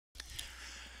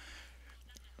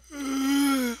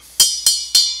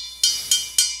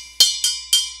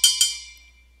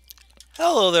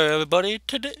Hello there, everybody.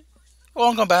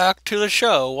 Welcome back to the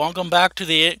show. Welcome back to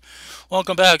the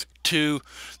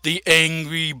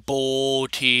Angry Bull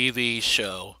TV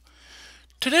show.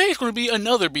 Today is going to be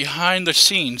another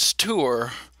behind-the-scenes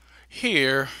tour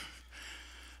here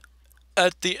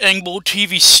at the Angry Bull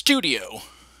TV studio.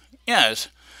 Yes,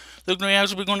 I'm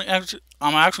actually going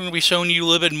to be showing you a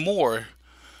little bit more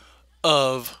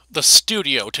of the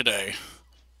studio today.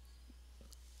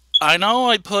 I know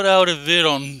I put out a vid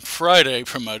on Friday,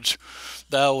 pretty much.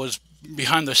 That was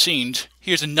behind the scenes.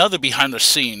 Here's another behind the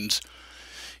scenes.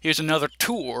 Here's another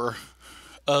tour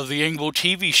of the Anglo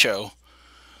TV show.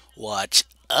 What's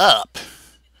up?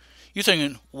 You're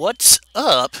thinking, what's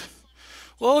up?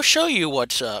 Well, I'll show you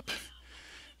what's up.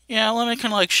 Yeah, let me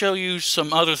kind of like show you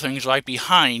some other things right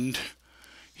behind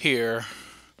here.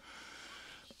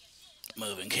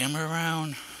 Moving camera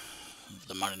around.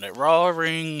 The Monday Night Raw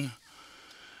ring.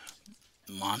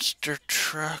 Monster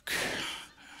truck.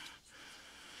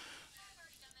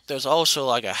 There's also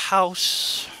like a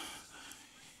house.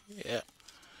 Yeah.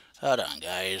 Hold on,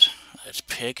 guys. Let's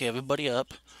pick everybody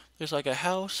up. There's like a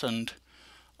house, and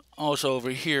also over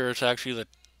here, it's actually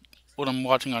what I'm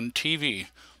watching on TV.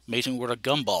 Amazing World of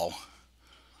Gumball.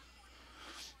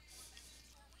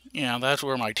 Yeah, that's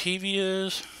where my TV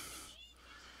is.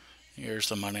 Here's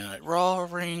the Monday Night Raw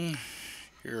ring.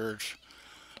 Here's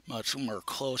much more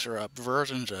closer up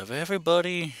versions of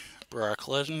everybody. Brock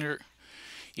Lesnar.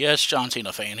 Yes, John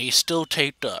Cena fan. He's still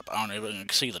taped up. I don't even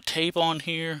see the tape on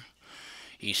here.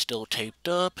 He's still taped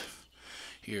up.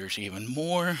 Here's even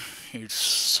more. Here's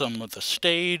some of the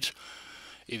stage.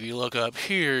 If you look up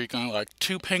here, you're going to like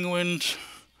two penguins.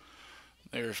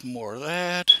 There's more of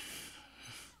that.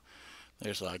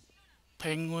 There's like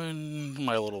penguin,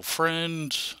 my little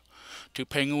friends, two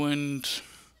penguins.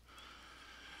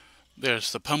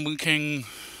 There's the Pumpkin King,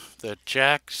 the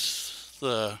Jacks,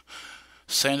 the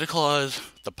Santa Claus,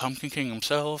 the Pumpkin King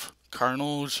himself,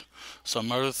 Cardinals,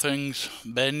 some other things,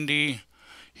 Bendy.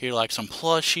 Here, like some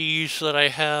plushies that I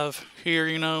have here,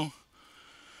 you know.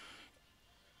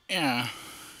 Yeah,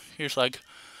 here's like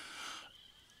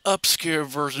upscale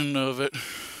version of it.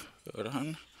 Hold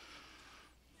on.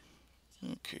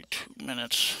 Okay, 2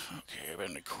 minutes. Okay, I've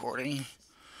been recording.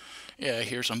 Yeah,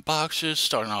 here's some boxes,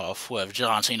 starting off with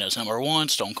John Cena's number 1,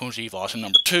 Stone Cold Steve Austin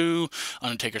number 2,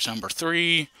 Undertaker's number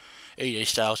 3, AJ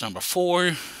Styles number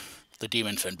 4, the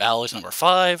Demon Finn Balor's number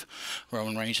 5,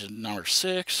 Roman Reigns is number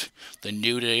 6, the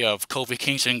New Day of Kofi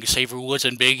Kingston, Xavier Woods,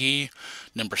 and Big E,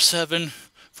 number 7,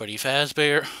 Freddy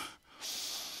Fazbear,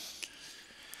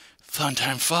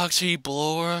 Funtime Foxy,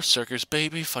 Blora, Circus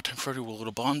Baby, Funtime Freddy with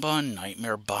Little Bon Bon,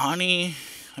 Nightmare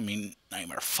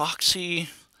Foxy,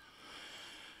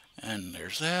 and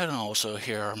there's that, and also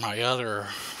here are my other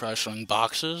wrestling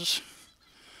boxes.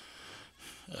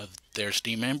 There's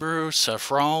Dean Ambrose,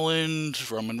 Seth Rollins,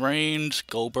 Roman Reigns,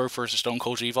 Goldberg versus Stone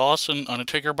Cold Steve Austin,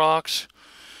 Undertaker box.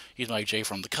 He's like Jay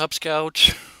from the Cub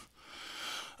Scouts.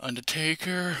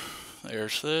 Undertaker.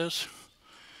 There's this.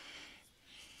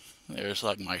 There's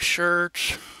like my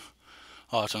shirts.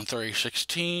 Awesome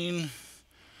 316.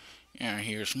 Yeah,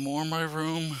 here's more of my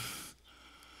room.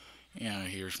 Yeah,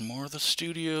 here's more of the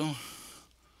studio.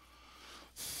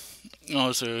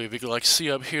 Also, if you could like see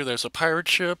up here, there's a pirate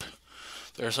ship.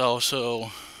 There's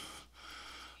also,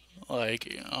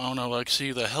 like, I don't know, like,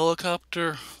 see the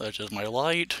helicopter? That's just my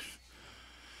light.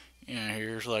 And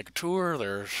here's, like, a tour.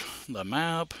 There's the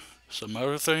map. Some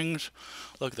other things.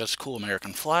 Look at this cool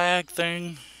American flag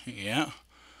thing. Yeah.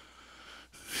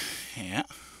 Yeah.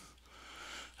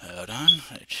 Hold on.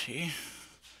 Let's see.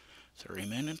 3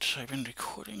 minutes I've been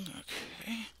recording.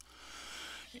 Okay.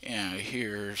 Yeah,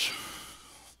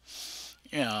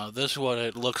 yeah, this is what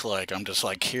it looks like. I'm just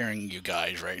like hearing you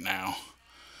guys right now.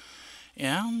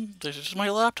 Yeah, this is my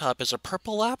laptop. It's a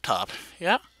purple laptop.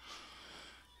 Yeah.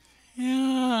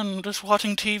 Yeah, and just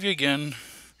watching TV again.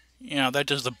 Yeah, that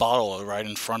does the bottle right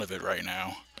in front of it right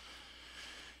now.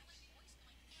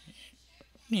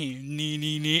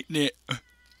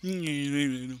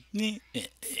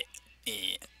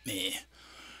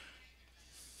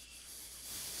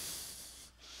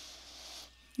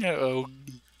 Uh-oh,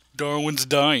 Darwin's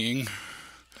dying.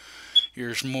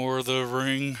 Here's more of the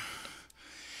ring.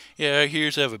 Yeah,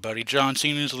 here's everybody. John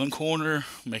Cena's in the corner,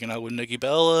 making out with Nikki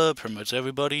Bella. Pretty much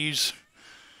everybody's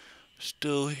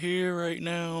still here right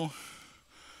now.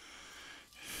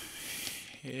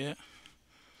 Yeah.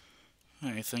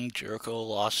 I think Jericho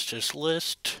lost his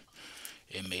list.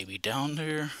 It may be down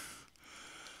there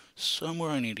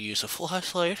somewhere. I need to use a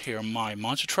flashlight. Here are my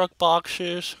monster truck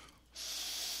boxes.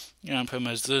 Yeah, pretty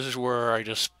much this is where I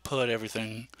just put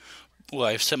everything. Well,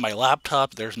 I've set my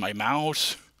laptop. There's my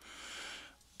mouse.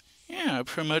 yeah,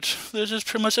 pretty much, this is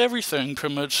pretty much everything.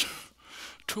 Pretty much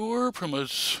tour, pretty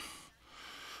much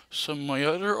some of my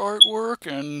other artwork,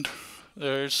 and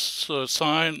there's a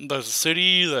sign, there's a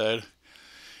city that,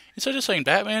 instead of saying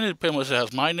Batman, it pretty much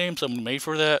has my name, someone made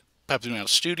for that, Papadena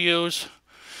Studios.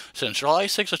 Since July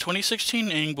 6th of 2016,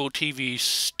 Angbo TV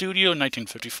Studio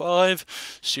 1955,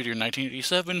 Studio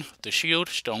 1987, The Shield,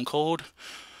 Stone Cold,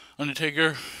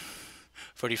 Undertaker,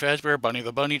 Freddy Fazbear, Bunny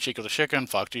the Bunny, Chico the Chicken,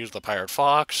 Foxy the Pirate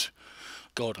Fox,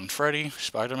 Golden Freddy,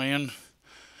 Spider-Man,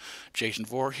 Jason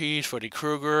Voorhees, Freddy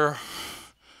Krueger,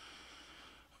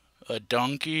 a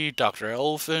donkey, Dr.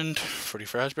 Elephant, Freddy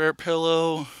Fazbear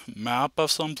pillow, map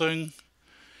of something.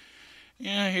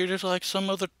 Yeah, here's just like some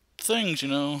other things, you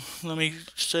know. Let me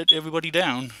set everybody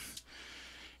down.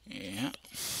 Yeah.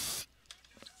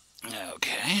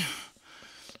 Okay.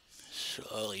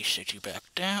 Slowly sit you back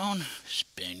down.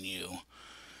 Spin you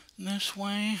this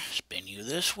way. Spin you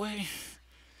this way.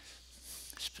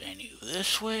 Spin you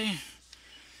this way.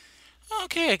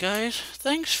 Okay, guys.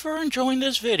 Thanks for enjoying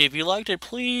this video. If you liked it,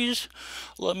 please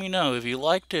let me know. If you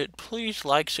liked it, please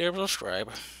like, share,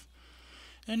 subscribe,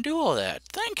 and do all that.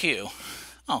 Thank you.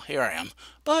 Oh, here I am.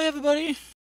 Bye, everybody.